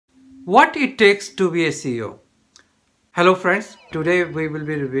What it takes to be a CEO. Hello friends, today we will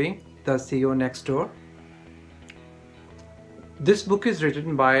be reviewing The CEO Next Door. This book is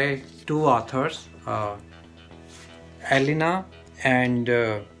written by two authors, Elena and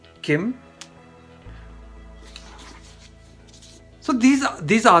Kim. So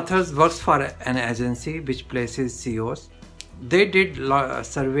these authors works for an agency which places CEOs. They did a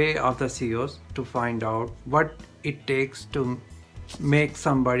survey of the CEOs to find out what it takes to make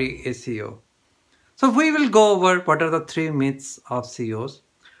somebody a CEO. So we will go over what are the three myths of CEOs,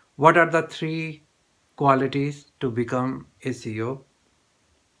 what are the three qualities to become a CEO,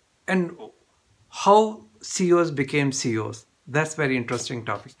 and how CEOs became CEOs. That's very interesting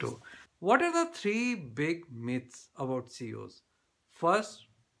topic too. What are the three big myths about CEOs? First,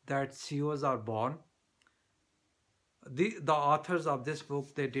 that CEOs are born. The authors of this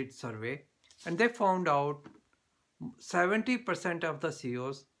book, they did survey and they found out 70% of the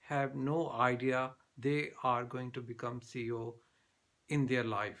CEOs have no idea they are going to become CEO in their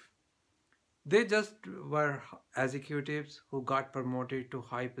life. They just were executives who got promoted to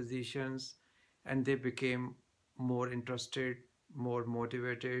high positions and they became more interested, more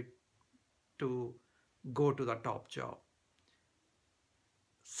motivated to go to the top job.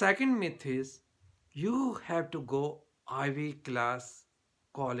 Second myth is you have to go Ivy class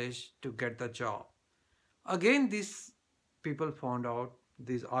college to get the job. Again, these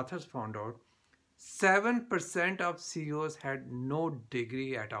authors found out 7% of CEOs had no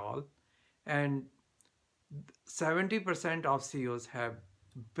degree at all, and 70% of CEOs have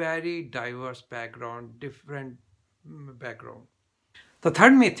very diverse background, different background. The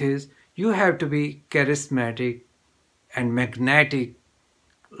third myth is you have to be charismatic and magnetic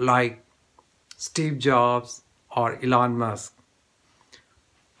like Steve Jobs or Elon Musk.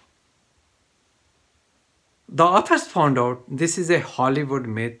 The authors found out this is a Hollywood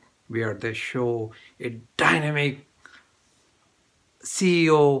myth where they show a dynamic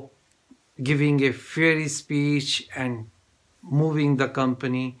CEO giving a fiery speech and moving the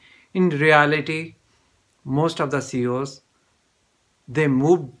company. In reality, most of the CEOs, they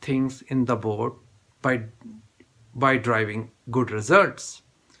moved things in the board by driving good results.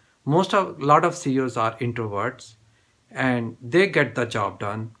 A lot of CEOs are introverts and they get the job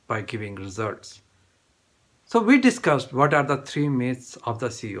done by giving results. So we discussed what are the three myths of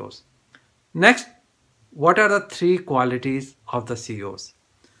the CEOs. Next, what are the three qualities of the CEOs?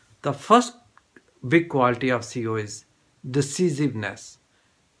 The first big quality of CEO is decisiveness.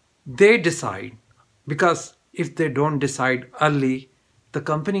 They decide, because if they don't decide early, the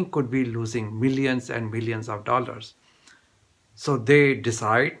company could be losing millions and millions of dollars. So they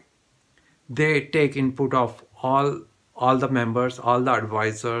decide, they take input of all the members, all the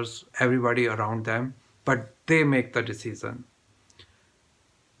advisors, everybody around them, but they make the decision.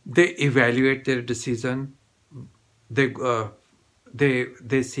 They evaluate their decision. They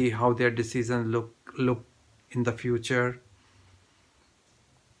see how their decisions look in the future,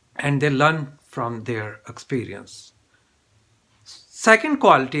 and they learn from their experience. Second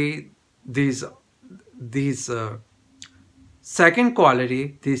quality, these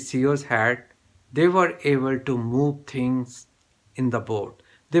CEOs had, they were able to move things in the board.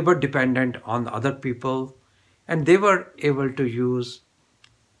 They were dependent on other people and they were able to use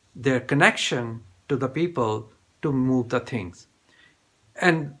their connection to the people to move the things.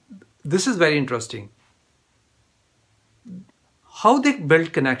 And this is very interesting. How they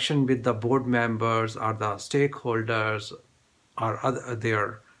build connection with the board members or the stakeholders or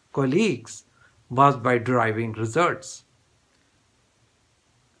their colleagues was by driving results.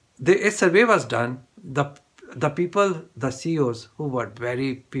 A survey was done. The CEOs who were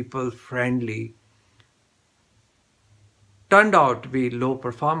very people friendly turned out to be low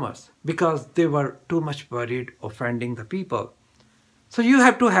performers because they were too much worried offending the people. So you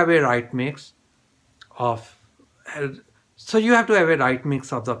have to have a right mix of the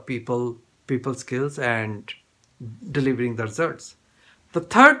people skills and delivering the results. The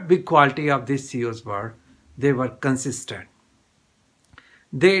third big quality of these CEOs were they were consistent.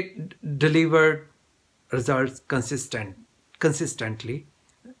 They delivered results consistently.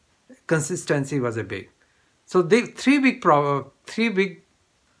 Consistency was a big. So the three big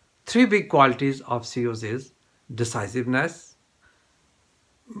qualities of CEOs is decisiveness,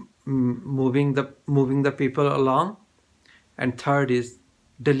 moving the people along, and third is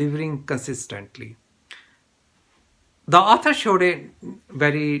delivering consistently. The author showed a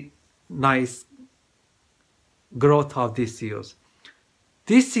very nice growth of these CEOs.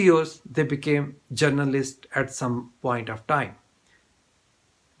 These CEOs, they became journalists at some point of time.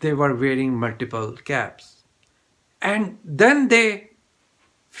 They were wearing multiple caps. And then they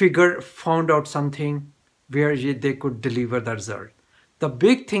found out something where they could deliver the result. The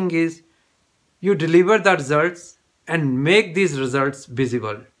big thing is you deliver the results and make these results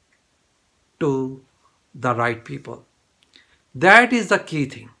visible to the right people. That is the key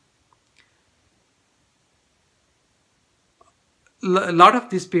thing. A lot of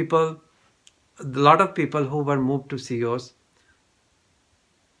people who were moved to CEOs,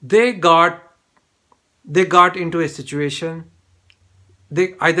 they got into a situation.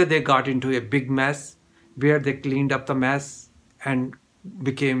 Either they got into a big mess where they cleaned up the mess and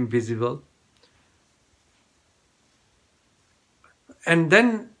became visible, and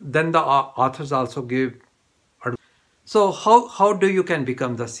then the authors also give. So how do you can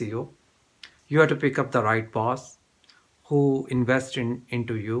become the CEO? You have to pick up the right boss who invest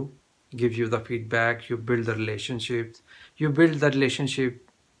into you, give you the feedback, you build the relationships,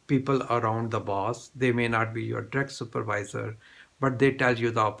 people around the boss. They may not be your direct supervisor, but they tell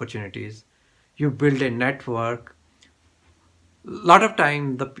you the opportunities. You build a network. A lot of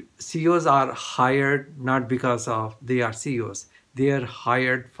time the CEOs are hired not because of they are CEOs. They are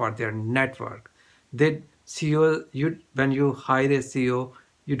hired for their network. When you hire a CEO,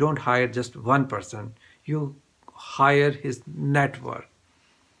 you don't hire just one person. You hire his network.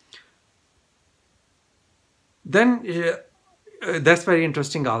 Then that's very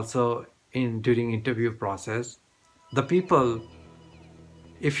interesting also during interview process. The people,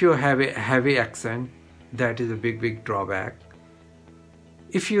 if you have a heavy accent, that is a big drawback.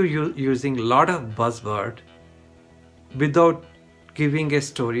 If you're using a lot of buzzword without giving a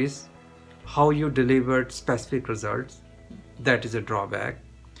stories, how you delivered specific results, that is a drawback.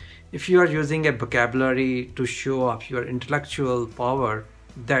 If you are using a vocabulary to show off your intellectual power,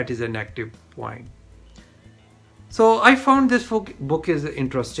 that is a negative point. So I found this book is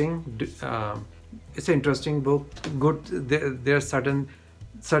interesting. It's an interesting book. Good. There are certain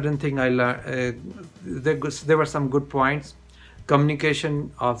thing I learned. There were some good points.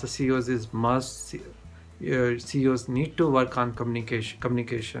 Communication of the CEOs is must. CEOs need to work on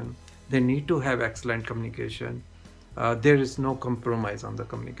communication. They need to have excellent communication. There is no compromise on the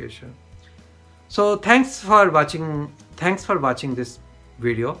communication. So thanks for watching this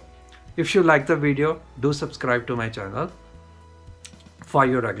video. If you like the video, do subscribe to my channel for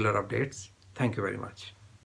your regular updates. Thank you very much.